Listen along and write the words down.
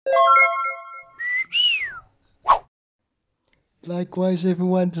Likewise,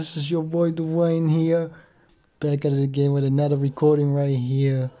 everyone, this is your boy Dwayne here, back at it again with another recording right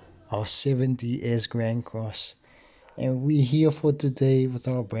here, our 70th Grand Cross. And we're here for today with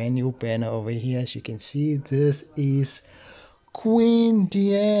our brand new banner over here. As you can see, this is Queen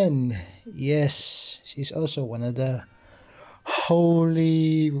Diane. Yes, she's also one of the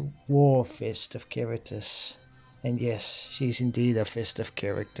Holy War festive characters. And yes, she's indeed a festive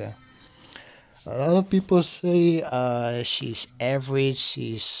character. A lot of people say she's average,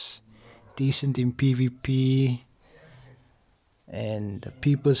 she's decent in PvP, and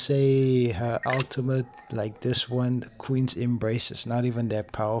people say her ultimate, like this one, the Queen's Embrace, is not even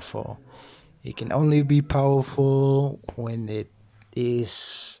that powerful. It can only be powerful when it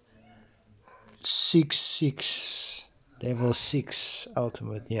is 6-6, level 6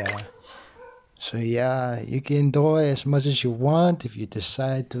 ultimate, yeah. So yeah, you can draw as much as you want. If you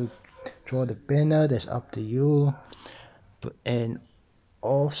decide to draw the banner, that's up to you. And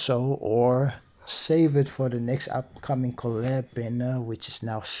also, or save it for the next upcoming collab banner, which is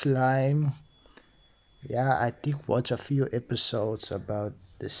now Slime. Yeah, I did watch a few episodes about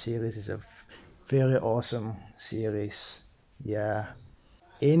the series. It's a very awesome series. Yeah.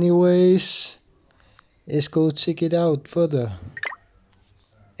 Anyways, let's go check it out further.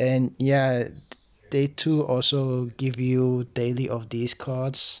 And yeah, they too also give you daily of these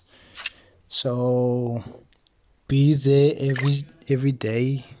cards. So be there every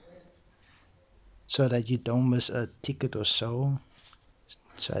day so that you don't miss a ticket or so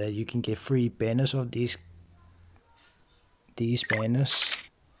that you can get free banners of these banners,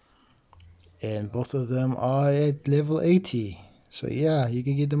 and both of them are at level 80. So yeah, you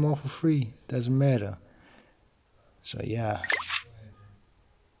can get them all for free, doesn't matter. So yeah,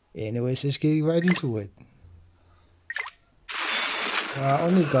 anyways, let's get right into it. I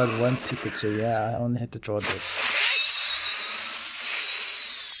only got one ticket, so yeah, I only had to draw this.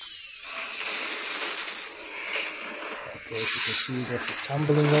 Okay, as you can see, there's a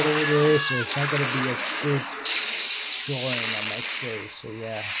tumbling right over there, so it's not gonna be a good drawing, I might say. So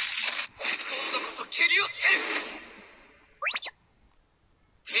yeah.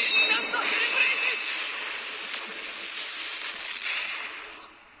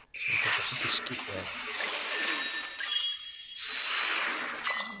 Skip that.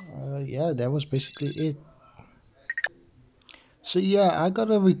 Yeah, that was basically it. So yeah, I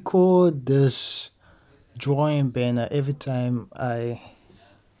gotta record this drawing banner every time I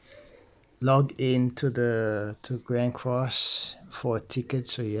log in to Grand Cross for a ticket.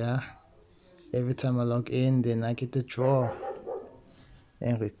 So yeah, every time I log in, then I get to draw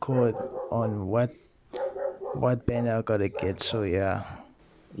and record on what banner I gotta get. So yeah,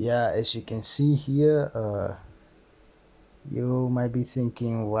 as you can see here, you might be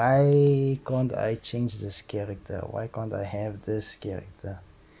thinking, why can't I change this character? Why can't I have this character?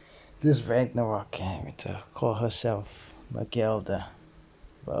 This Ragnarok character, call herself Magelda.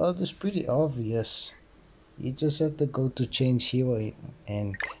 Well, it's pretty obvious. You just have to go to change hero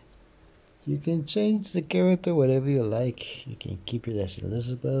and you can change the character whatever you like. You can keep it as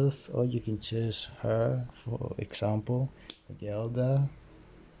Elizabeth, or you can choose her, for example, Magelda.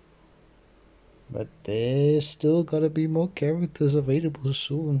 But there's still gotta be more characters available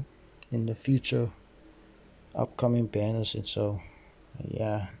soon in the future upcoming banners, and so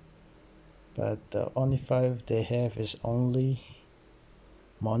yeah. But the only 5 they have is only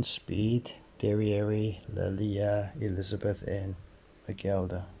Speed, Derriere, Lilia, Elizabeth, and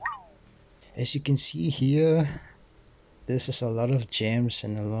Magelda. As you can see here, this is a lot of gems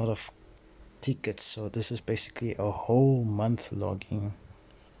and a lot of tickets, so this is basically a whole month logging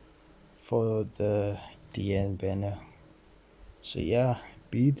for the DN banner. So yeah,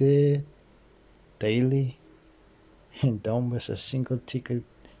 be there daily and don't miss a single ticket,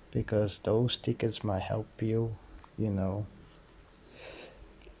 because those tickets might help you,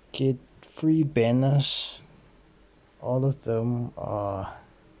 get free banners. All of them are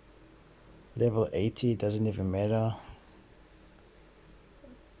level 80, doesn't even matter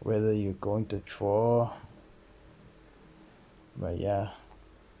whether you're going to draw. But yeah,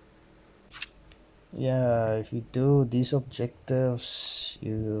 if you do these objectives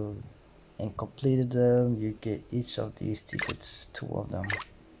and completed them, you get each of these tickets, 2 of them.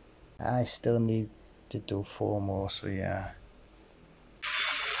 I still need to do 4 more, so yeah.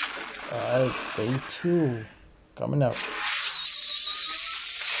 Alright, day 2 coming up.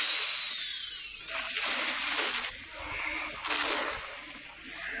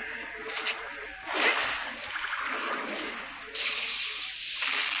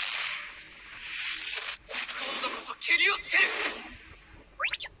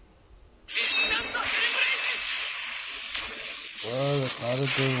 Not a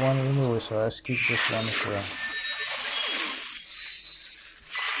good one anyway, so let's keep this one as well.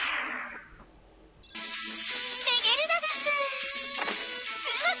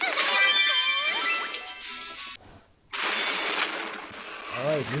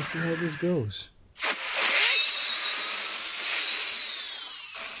 Alright, let's see how this goes.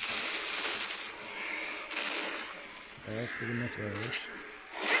 That pretty much works.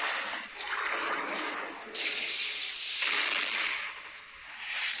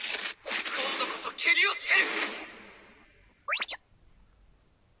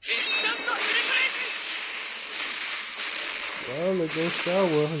 Well, it goes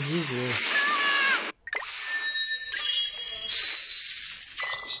sour as usual.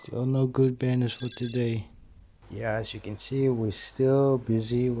 Still no good banners for today. Yeah, as you can see, we're still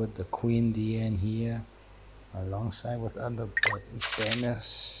busy with the Queen DN here, alongside with other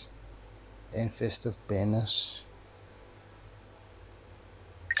banners and festive banners.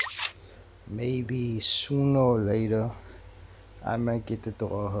 Maybe sooner or later, I might get to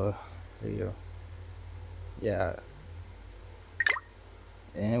draw her later. Yeah.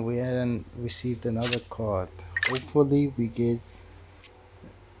 And we hadn't received another card. Hopefully we get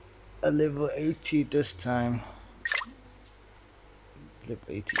a level 80 this time. Level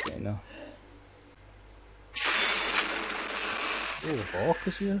 80 banner. Oh, Hawk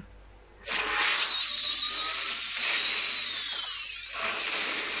is here?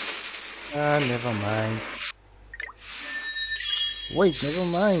 Ah, never mind. Wait, never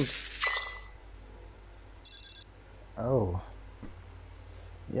mind. Oh.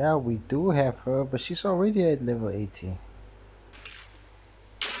 Yeah, we do have her, but she's already at level 80.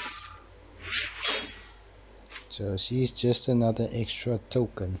 So she's just another extra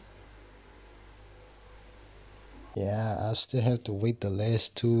token. Yeah, I still have to wait the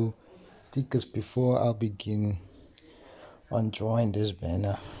last 2 tickets before I'll begin on drawing this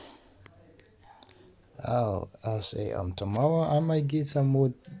banner. I'll say tomorrow I might get some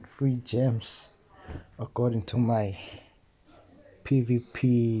more free gems according to my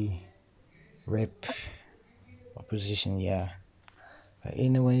PvP rep position. Yeah, but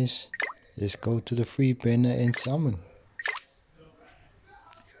anyways, let's go to the free banner and summon.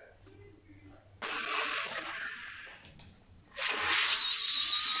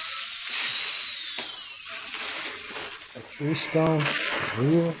 A 3-stone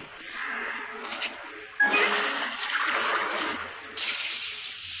real.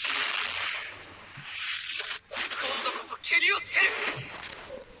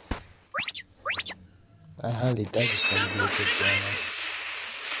 I highly doubt it's gonna be a good banner,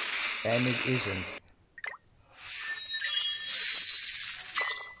 and it isn't.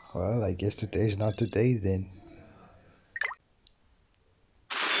 Well, I guess today's not today then.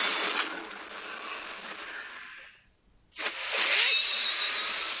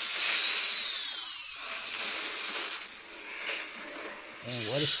 And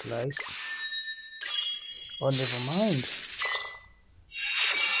what a slice. Oh, never mind.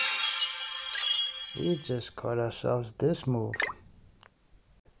 We just caught ourselves this move.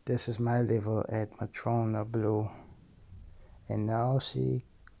 This is my level at Matrona Blue. And now she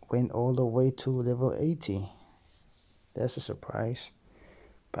went all the way to level 80. That's a surprise.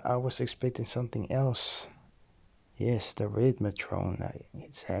 But I was expecting something else. Yes, the red Matrona,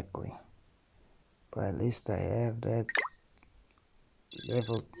 exactly. But at least I have that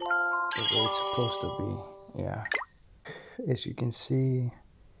level the way it's supposed to be. Yeah. As you can see,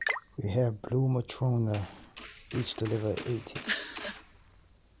 we have blue Matrona reached the level 80.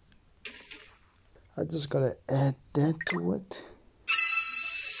 I just gotta add that to it.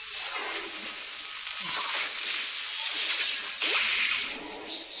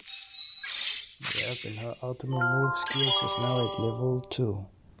 Yep, and her ultimate move skills is now at level 2.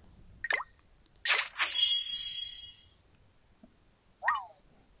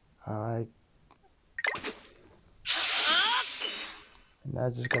 Alright. And I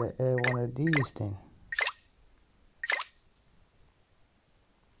just gotta add one of these then.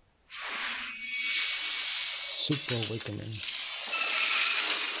 Super Awakening.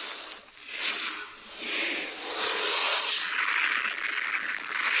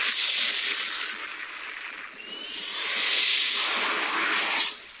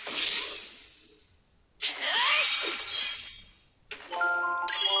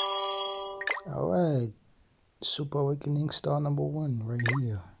 Alright. Super Awakening star number 1 right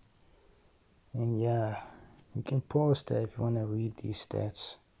here. And yeah, you can pause that if you want to read these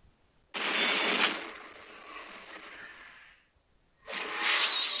stats.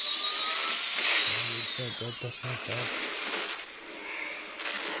 That does not help.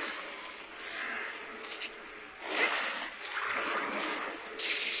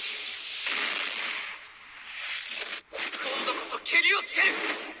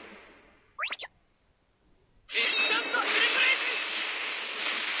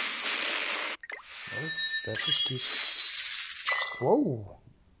 Oh, that's a skip. Whoa!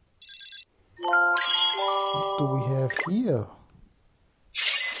 What do we have here?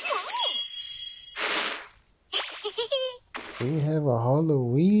 We have a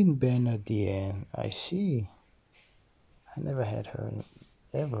Halloween banner at the end. I see. I never had her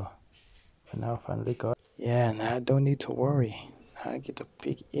ever. But now I finally got. Yeah, now I don't need to worry. I get to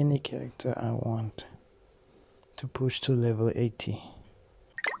pick any character I want to push to level 80.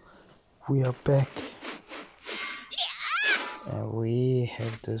 We are back. And we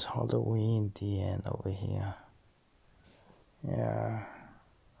have this Halloween DN over here. Yeah,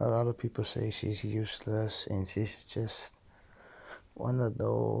 a lot of people say she's useless and she's just one of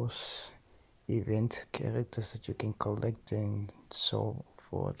those event characters that you can collect and so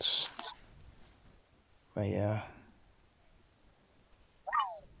forth. But yeah,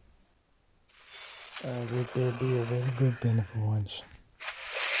 they'd be a very good banner for once.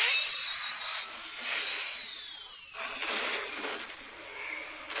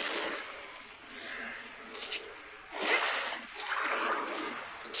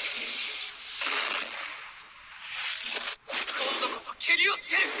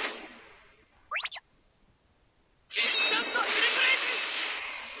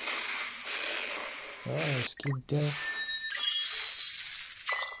 Well, skip that.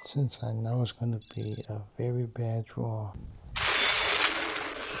 Since I know it's gonna be a very bad draw.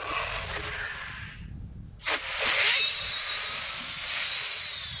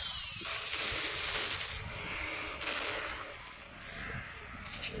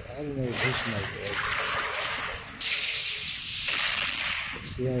 I don't know if this might work.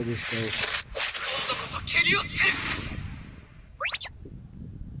 Let's see how this goes.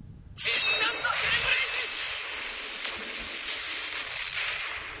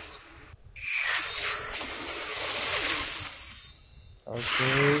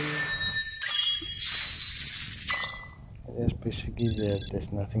 Okay. That's basically that.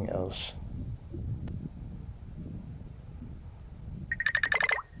 There's nothing else.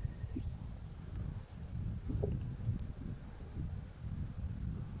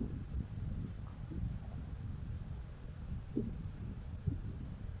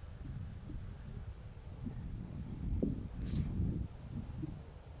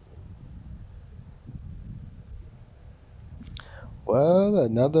 Well,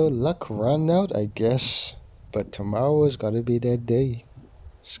 another luck run out, I guess. But tomorrow is gonna be that day.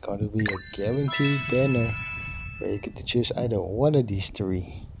 It's gonna be a guaranteed banner where you get to choose either one of these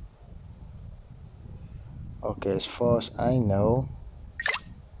three. Okay, as far as I know,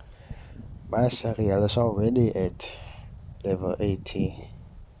 my Sariel is already at level 80.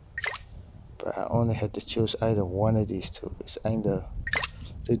 But I only have to choose either one of these two. It's either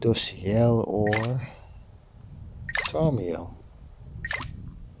Ludociel or Tarmiel.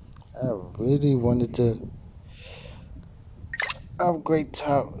 I really wanted to upgrade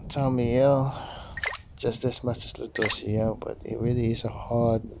Tarmiel just as much as Ludociel, but it really is a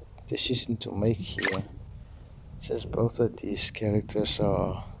hard decision to make here, since both of these characters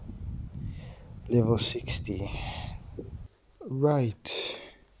are level 60. Right.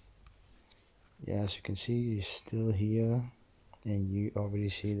 Yeah, as you can see, he's still here, and you already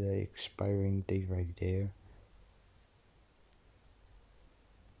see the expiring date right there.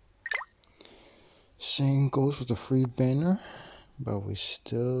 Same goes with the free banner, but we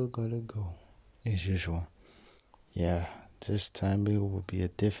still gotta go as usual. Yeah, this time it will be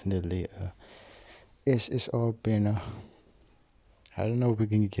definitely a SSR banner. I don't know if we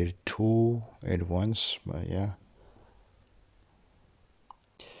can get two at once, but yeah.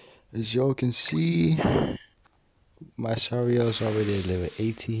 As y'all can see, my Sariel is already at level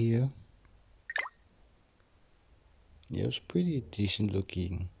 80 here. Yeah, it's pretty decent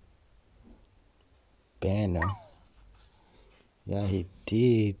looking banner. Yeah, he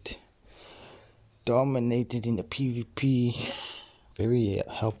did dominated in the PvP. Very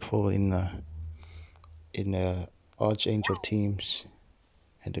helpful in the Archangel teams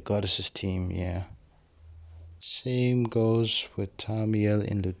and the Goddesses team, yeah. Same goes with Tamiel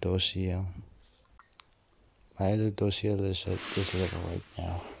and Ludociel. My Ludociel is at this level right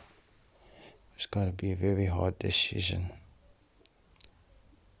now. It's gotta be a very hard decision.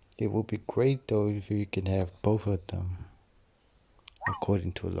 It would be great though if you can have both of them,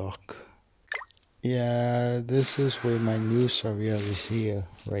 according to luck. Yeah, this is where my new Sariel is here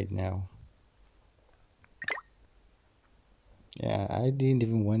right now. Yeah, I didn't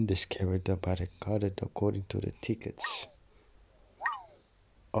even want this character, but I got it according to the tickets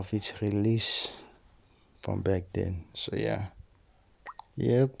of its release from back then. So yeah.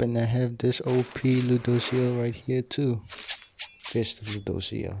 Yep, and I have this OP Ludociel right here too. Fist of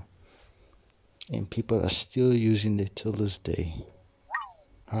Ludociel. And people are still using it till this day.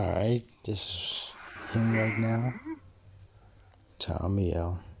 Alright, this is him right now.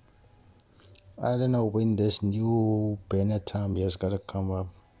 Tamiel. I don't know when this new banner Tamiel's gotta come up,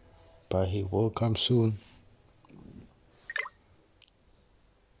 but he will come soon.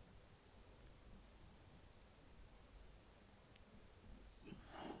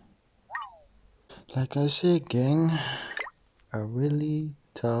 Like I said, gang, a really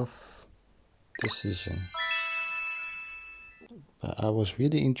tough decision. But I was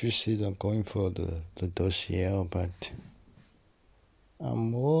really interested in going for the dossier, but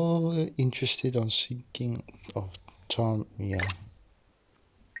I'm more interested on seeking of Tom. Yeah,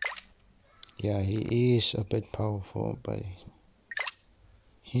 he is a bit powerful, but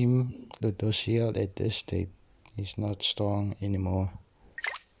him, the dossier at this state, is not strong anymore.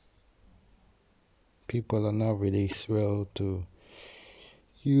 People are not really thrilled to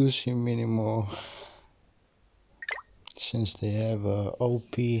use him anymore since they have a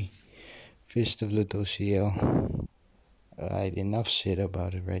OP Fist of Ludociel. Alright, enough said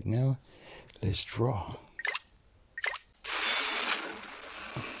about it right now. Let's draw.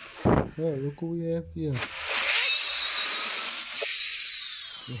 Yeah, look who we have here.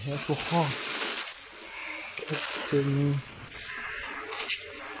 We have a hawk. Captain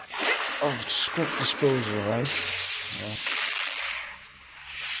of scrap disposal, right? Yeah.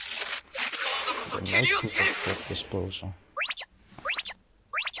 The Nightwood of scrap disposal.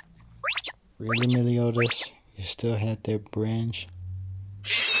 Really, Meliodas? You still had that branch?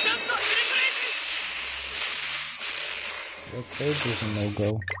 Okay, there's a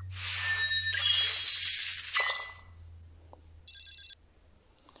no-go.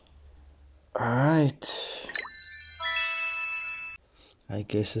 Alright. I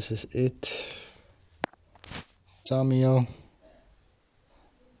guess this is it. Tamiel.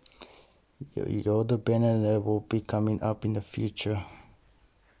 You're the banner that will be coming up in the future.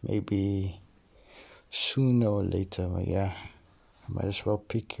 Maybe sooner or later, but yeah. I might as well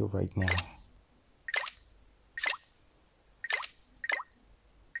pick you right now.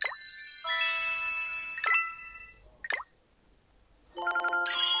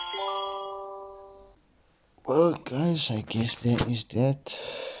 Well, guys, I guess that is that.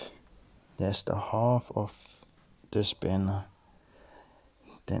 That's the half of this banner.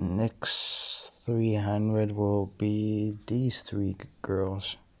 The next 300 will be these three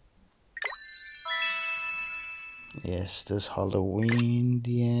girls. Yes, this Halloween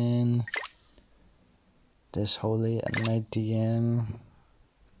Diane. This Holy Night Diane.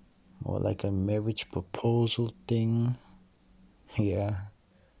 More like a marriage proposal thing. Yeah.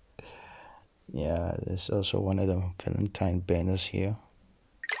 Yeah, there's also one of the Valentine banners here.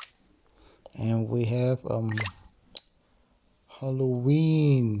 And we have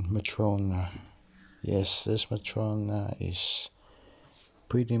Halloween Matrona. Yes, this Matrona is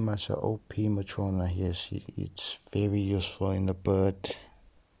pretty much an OP Matrona here. It's very useful in the bird.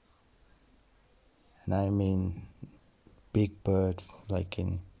 And I mean big bird, like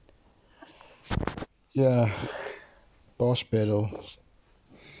in, yeah, boss battles.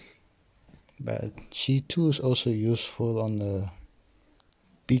 But she too is also useful on the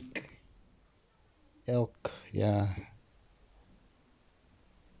big elk, yeah.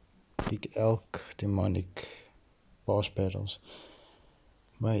 Big elk demonic boss battles.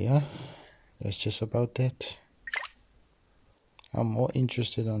 But yeah, that's just about that. I'm more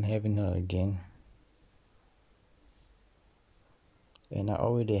interested on having her again. And I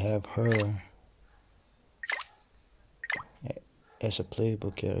already have her as a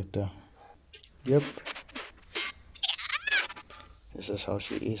playable character. Yep. This is how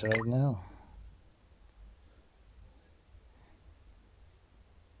she is right now.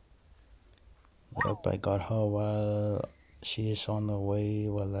 Yep, I got her while she is on the way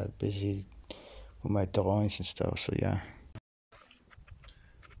while I'm busy with my drawings and stuff, so yeah.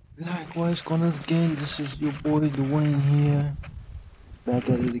 Likewise, Connors again, this is your boy Dwayne here. Back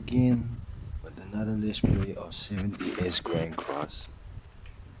at it again with another Let's Play of 70S Grand Cross.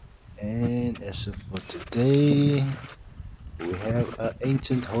 And as of for today, we have an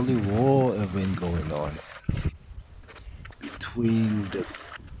ancient holy war event going on between the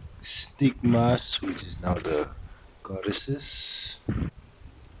stigmas, which is now the goddesses,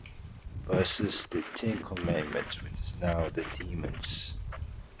 versus the Ten Commandments, which is now the demons,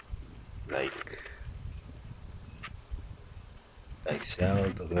 like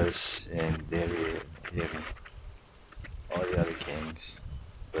Zeldaverse and Devi, all the other kings,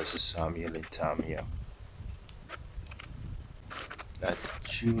 versus Samuel and Tamia. Got to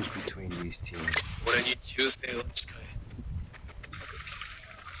choose between these teams.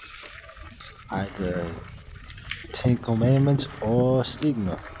 Either Ten Commandments or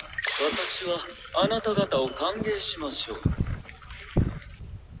Stigma.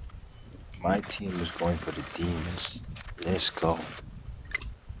 My team is going for the demons. Let's go.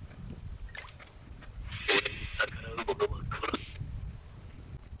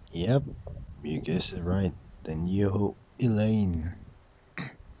 Yep, you guessed it right. The new Elaine.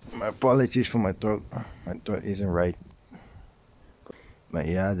 My apologies for my throat. My throat isn't right. But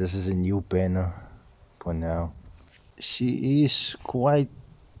yeah, this is a new banner for now. She is quite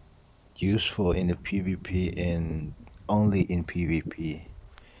useful in the PvP and only in PvP.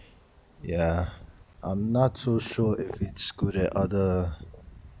 Yeah, I'm not so sure if it's good at other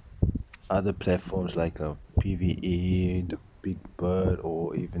platforms like a PvE, the Big Bird,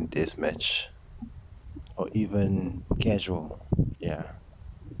 or even Deathmatch, or even casual. Yeah,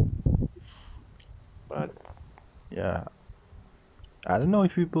 but yeah, I don't know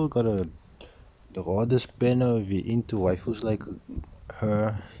if people gotta draw this banner if you're into waifus like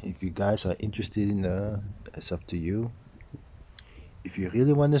her. If you guys are interested in her, it's up to you. If you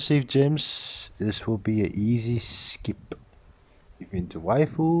really want to save gems, this will be an easy skip. If you're into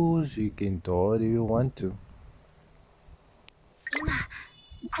waifus, you can draw it if you want to.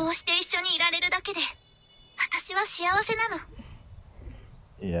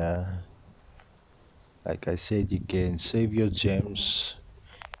 Yeah, like I said, you can save your gems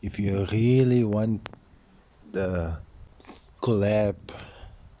if you really want the collab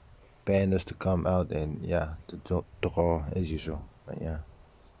banners to come out and yeah, to draw as usual. But yeah.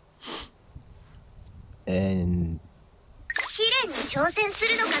 And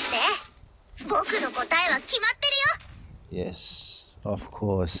yes, of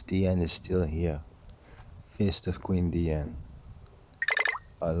course, Diane is still here. Fist of Queen Diane.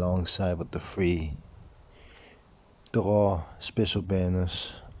 Alongside with the free draw special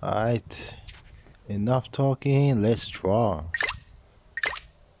banners. Alright, enough talking, let's draw.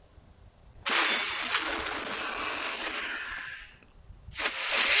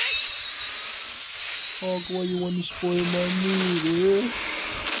 Oh, why you want to spoil my mood, eh?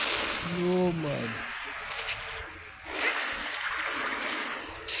 No, man.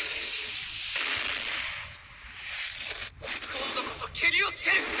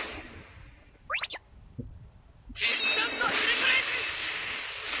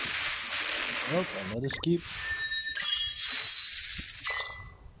 Oh, another skip.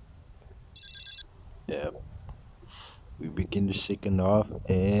 Yep. We begin the second half,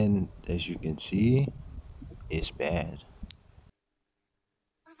 and as you can see, it's bad.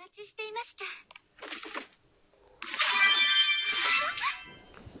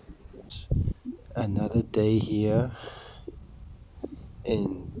 Another day here,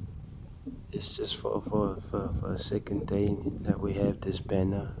 and it's just for a second day that we have this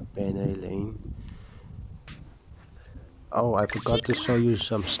banner Elaine. Oh, I forgot to show you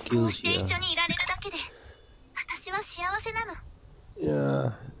some skills here.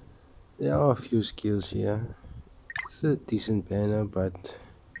 Yeah, there are a few skills here. It's a decent banner, but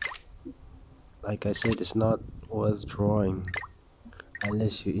like I said, it's not worth drawing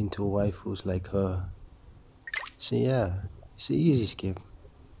unless you're into waifus like her. So yeah, it's an easy skip.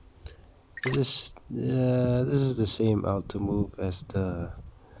 This is the same alter move as the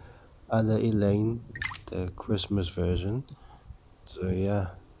other Elaine, the Christmas version. So yeah.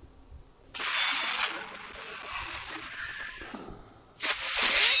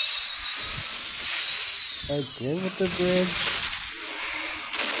 Again with the bridge.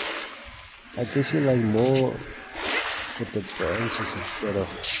 I guess you like more with the branches instead of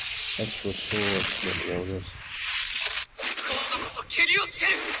actual swords, to be honest.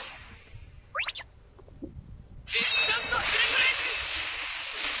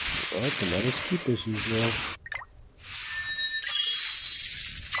 Alright, another skip as usual.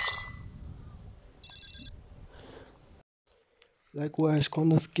 Likewise,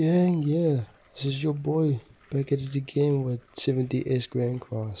 Connor's gang, yeah. This is your boy, back at it again with 70S Grand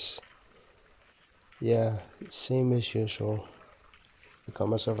Cross. Yeah, same as usual. I got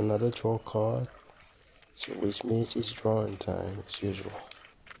myself another draw card, so which means it's drawing time as usual.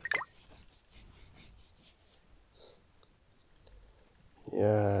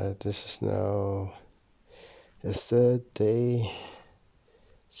 Yeah, this is now the third day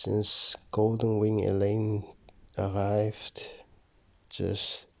since Golden Wing Elaine arrived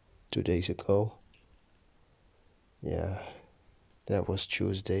just 2 days ago. Yeah, that was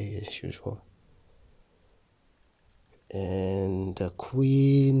Tuesday as usual. And the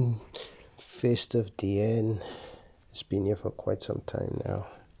Queen, Fist of the End, It's been here for quite some time now.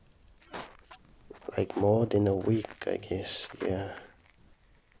 Like more than a week, I guess. Yeah.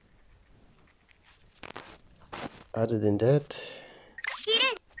 Other than that,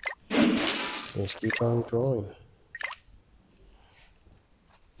 let's keep on drawing.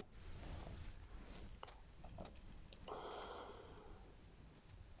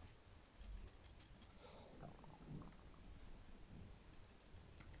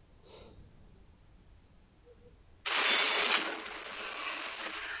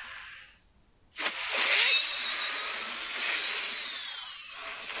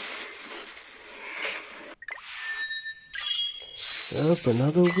 Yep,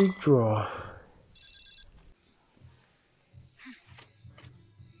 another weak draw.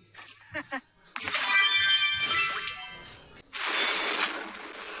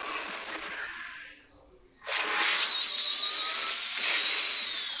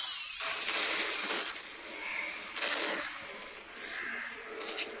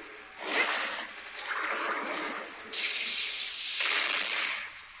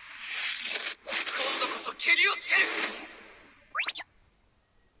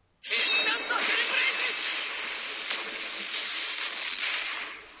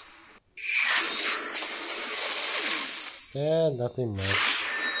 Yeah, nothing much.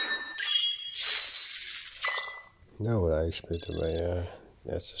 Not what I expected, but yeah,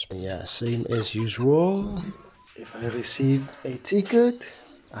 that's just yeah, same as usual. If I receive a ticket,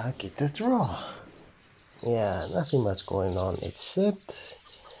 I get the draw. Yeah, nothing much going on except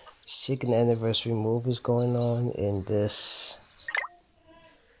second anniversary move is going on in this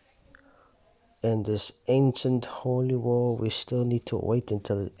ancient holy war. We still need to wait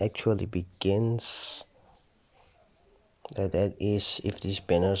until it actually begins. That is if these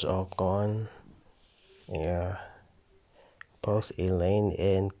banners are gone. Yeah, both Elaine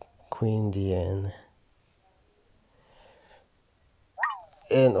and Queen Diane.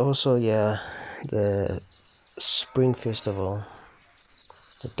 And also, yeah, the Spring Festival,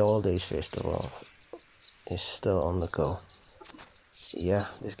 the Doll Days Festival is still on the go. So yeah,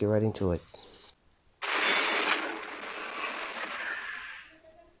 let's get right into it.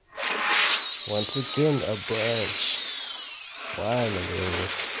 Once again, a branch. Why am I doing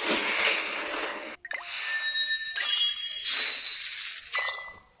this?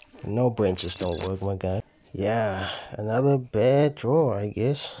 No branches don't work, my guy. Yeah, another bad draw, I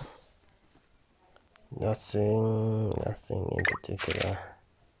guess. Nothing in particular.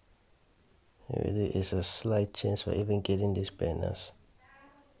 There really is a slight chance for even getting these banners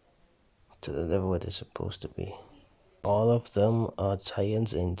to the level where they're supposed to be. All of them are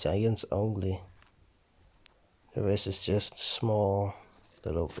giants and giants only. The rest is just small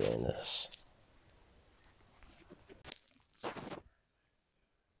little banners.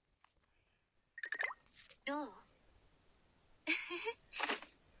 Yeah,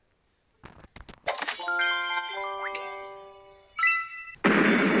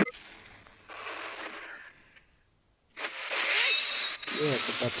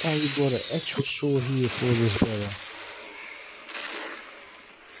 but by the time you bought an extra sword here for this brother.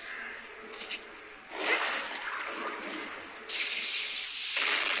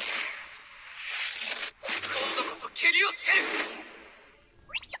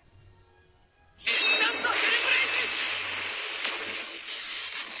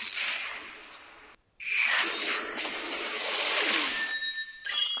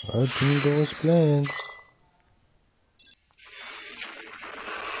 Well, didn't go as planned.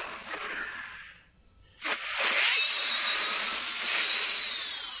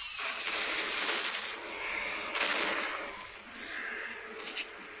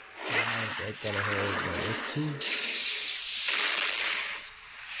 That gotta hurt, but let's see.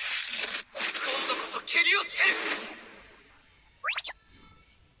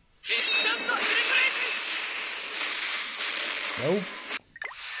 Nope.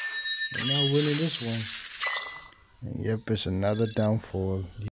 We're not winning this one. And yep, it's another downfall.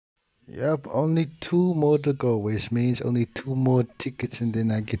 Yep, only two more to go, which means only two more tickets and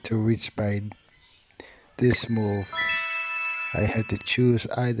then I get to reach by this move. I had to choose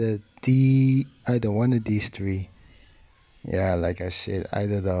either one of these three. Yeah, like I said,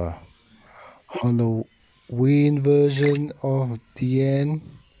 either the Halloween version of the end,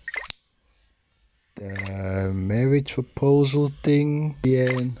 the marriage proposal thing, the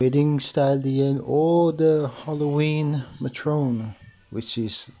end, wedding style the end, or the Halloween Matrone, which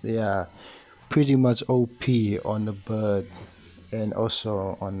is yeah pretty much OP on the bird and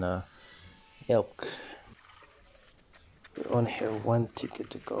also on the elk. We only have one ticket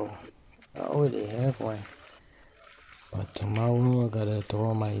to go. I already have one. But tomorrow I gotta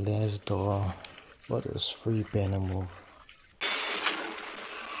draw my last draw. What is free banner move?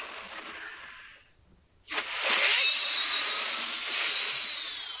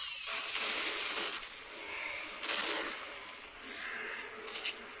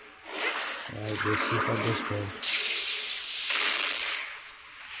 Alright, let's see how this goes.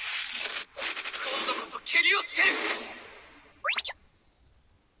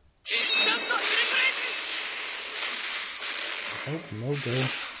 Oh, no go.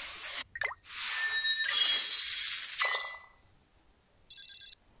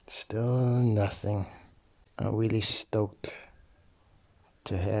 Still nothing. I'm really stoked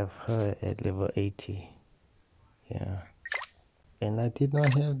to have her at level 80. Yeah. And I did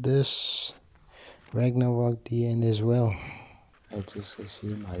not have this Ragnarok DN as well. I just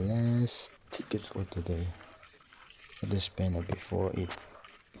received my last ticket for today. For this banner before it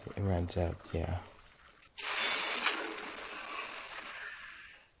runs out, yeah.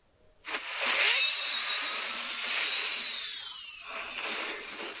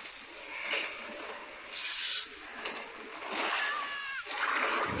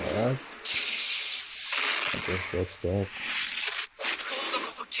 Yep. I guess that's that.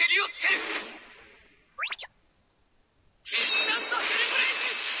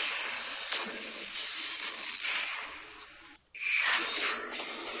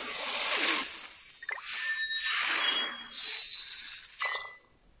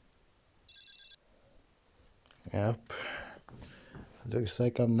 Yep. Looks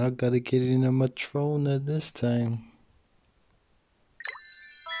like I'm not gonna get in a Matrona this time.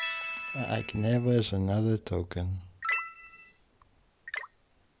 I can have as another token.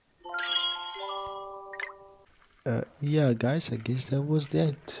 Yeah, guys, I guess that was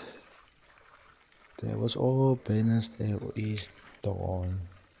that. That was all banners that is on.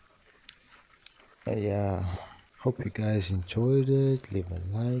 Yeah, hope you guys enjoyed it. Leave a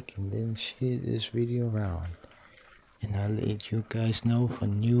like and then share this video around. And I'll let you guys know for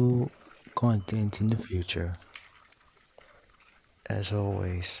new content in the future. As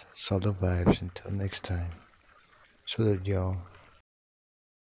always, solid vibes until next time. Salute y'all.